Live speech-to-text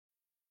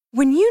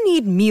When you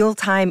need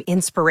mealtime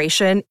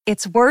inspiration,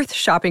 it's worth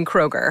shopping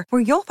Kroger,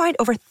 where you'll find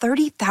over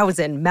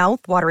 30,000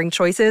 mouth-watering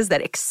choices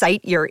that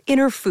excite your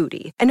inner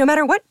foodie. And no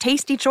matter what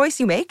tasty choice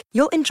you make,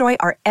 you'll enjoy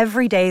our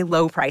everyday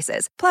low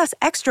prices, plus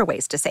extra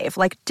ways to save,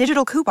 like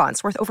digital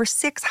coupons worth over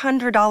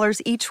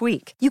 $600 each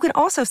week. You can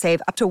also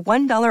save up to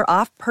 $1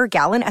 off per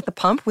gallon at the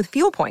pump with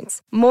fuel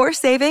points. More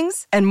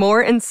savings and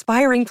more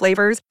inspiring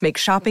flavors make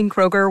shopping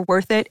Kroger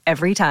worth it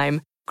every time.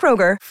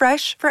 Kroger,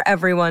 fresh for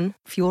everyone.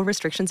 Fuel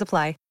restrictions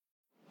apply.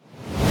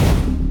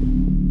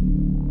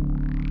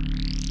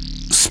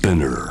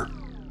 Spinner.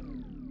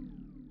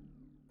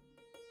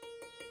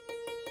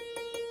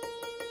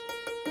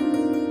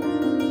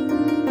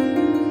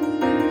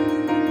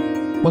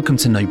 Welcome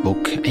to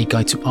Notebook, a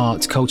guide to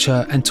art,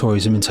 culture and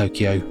tourism in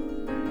Tokyo.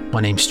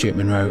 My name's Stuart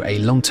Monroe, a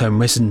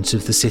long-term resident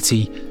of the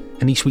city,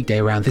 and each weekday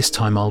around this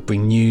time I'll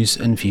bring news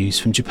and views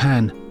from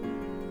Japan.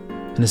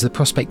 And as the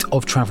prospect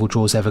of travel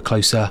draws ever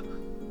closer,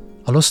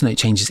 I'll also note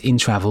changes in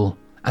travel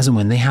as and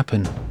when they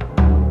happen.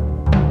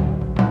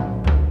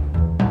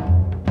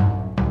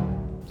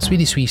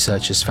 Swedish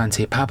researcher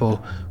Svante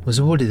Pääbo was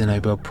awarded the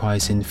Nobel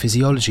Prize in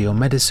Physiology or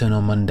Medicine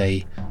on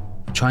Monday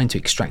for trying to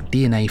extract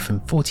DNA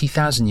from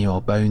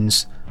 40,000-year-old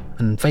bones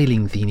and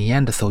unveiling the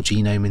Neanderthal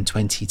genome in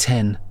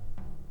 2010.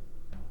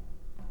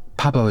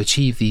 Pääbo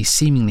achieved the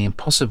seemingly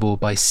impossible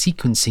by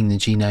sequencing the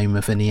genome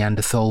of a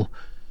Neanderthal,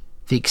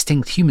 the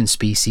extinct human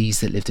species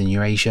that lived in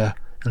Eurasia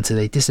until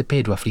they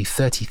disappeared roughly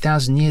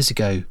 30,000 years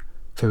ago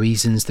for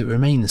reasons that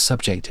remain the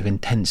subject of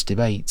intense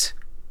debate.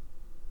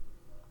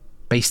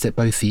 Based at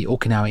both the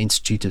Okinawa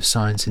Institute of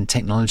Science and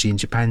Technology in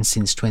Japan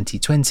since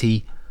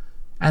 2020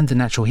 and the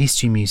Natural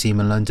History Museum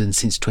in London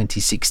since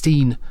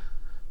 2016,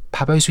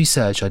 Pääbo's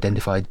research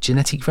identified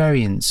genetic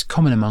variants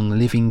common among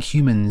living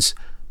humans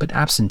but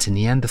absent in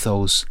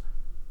Neanderthals,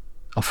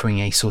 offering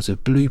a sort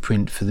of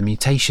blueprint for the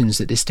mutations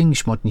that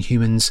distinguish modern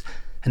humans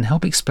and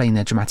help explain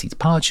their dramatic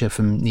departure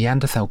from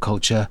Neanderthal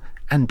culture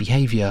and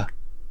behaviour.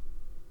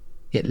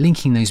 Yet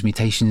linking those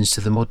mutations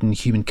to the modern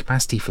human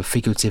capacity for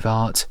figurative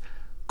art,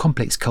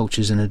 complex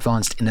cultures and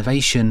advanced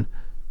innovation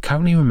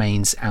currently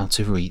remains out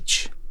of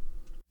reach.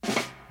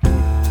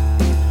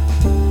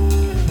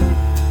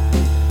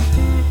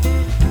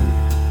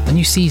 A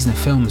new season of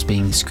films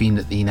being screened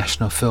at the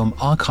National Film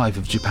Archive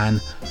of Japan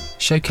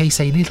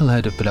showcase a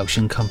little-heard-of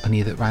production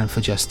company that ran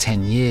for just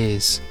 10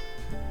 years.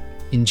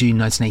 In June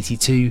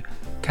 1982,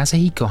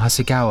 Kazuhiko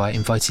Hasegawa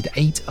invited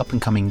 8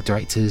 up-and-coming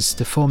directors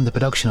to form the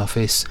production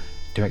office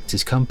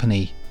Directors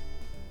Company.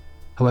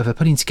 However,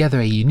 putting together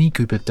a unique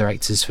group of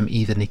directors from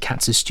either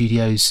Nikatsu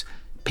Studios,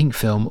 Pink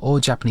Film or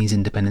Japanese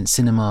independent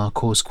cinema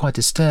caused quite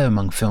a stir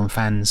among film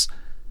fans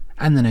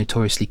and the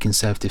notoriously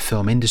conservative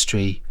film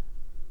industry.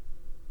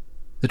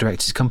 The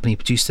Directors Company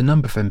produced a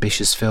number of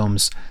ambitious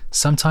films,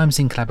 sometimes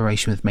in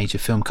collaboration with major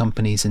film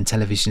companies and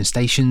television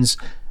stations,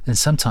 and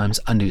sometimes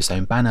under its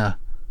own banner.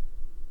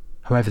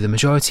 However, the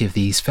majority of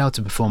these failed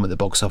to perform at the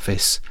box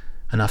office,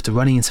 and after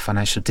running into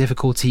financial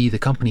difficulty, the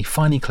company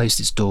finally closed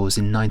its doors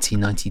in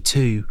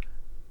 1992.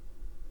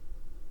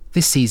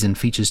 This season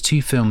features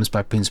 2 films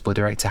by principal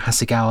director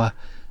Hasegawa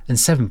and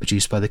 7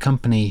 produced by the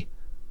company,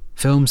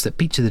 films that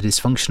picture the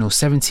dysfunctional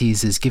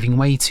 70s as giving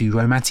way to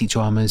romantic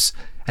dramas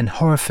and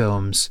horror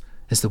films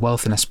as the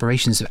wealth and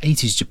aspirations of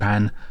 80s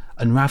Japan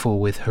unravel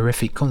with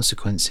horrific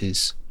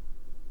consequences.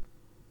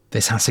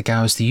 There's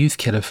Hasegawa's The Youth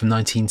Killer from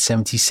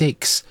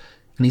 1976,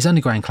 and his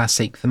underground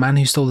classic The Man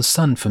Who Stole the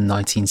Sun from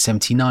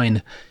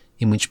 1979,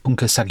 in which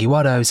Bunka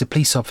Sagiwara is a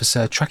police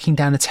officer tracking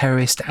down a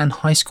terrorist and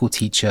high school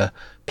teacher,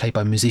 played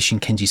by musician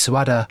Kenji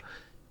Sawada,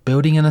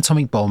 building an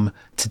atomic bomb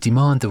to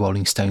demand the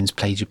Rolling Stones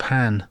play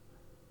Japan.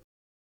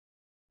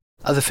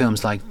 Other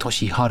films like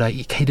Toshihara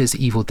Ikeda's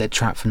Evil Dead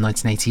Trap from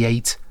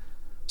 1988,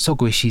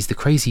 Sogo Ishii's The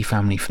Crazy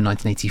Family from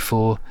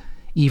 1984,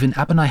 even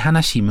Abanai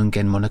Hanashi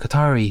Mungen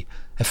Monogatari,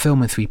 a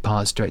film in 3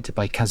 parts directed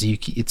by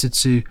Kazuyuki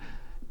Itsutsu,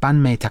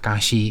 Banmei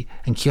Takahashi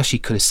and Kiyoshi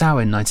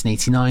Kurosawa in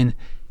 1989,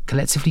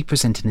 collectively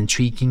present an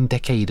intriguing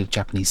decade of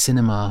Japanese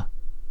cinema.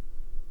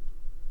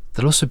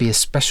 There'll also be a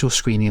special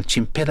screening of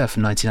Chimpira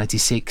from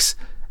 1996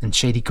 and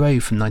Shady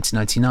Grove from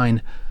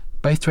 1999,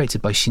 both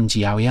directed by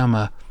Shinji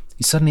Aoyama,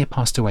 who suddenly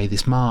passed away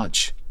this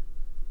March,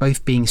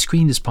 both being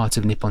screened as part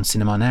of Nippon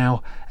Cinema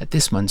Now at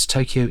this month's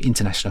Tokyo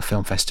International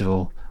Film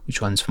Festival,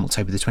 which runs from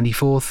October the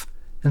 24th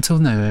until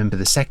November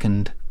the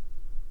 2nd.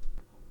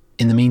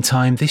 In the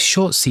meantime, this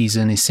short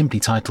season is simply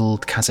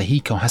titled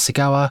Kazuhiko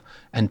Hasegawa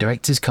and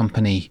Directors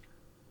Company,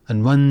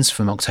 and runs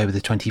from October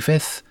the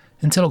 25th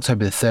until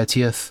October the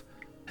 30th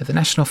at the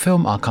National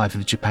Film Archive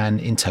of Japan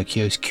in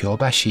Tokyo's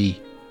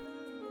Kyobashi.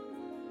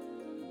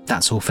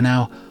 That's all for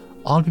now.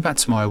 I'll be back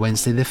tomorrow,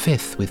 Wednesday the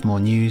 5th, with more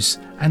news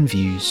and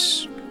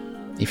views.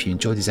 If you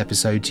enjoyed this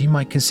episode, you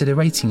might consider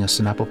rating us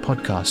on Apple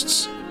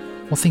Podcasts,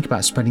 or think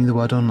about spreading the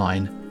word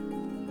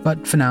online.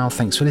 But for now,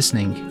 thanks for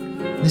listening.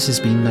 This has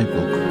been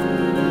Notebook.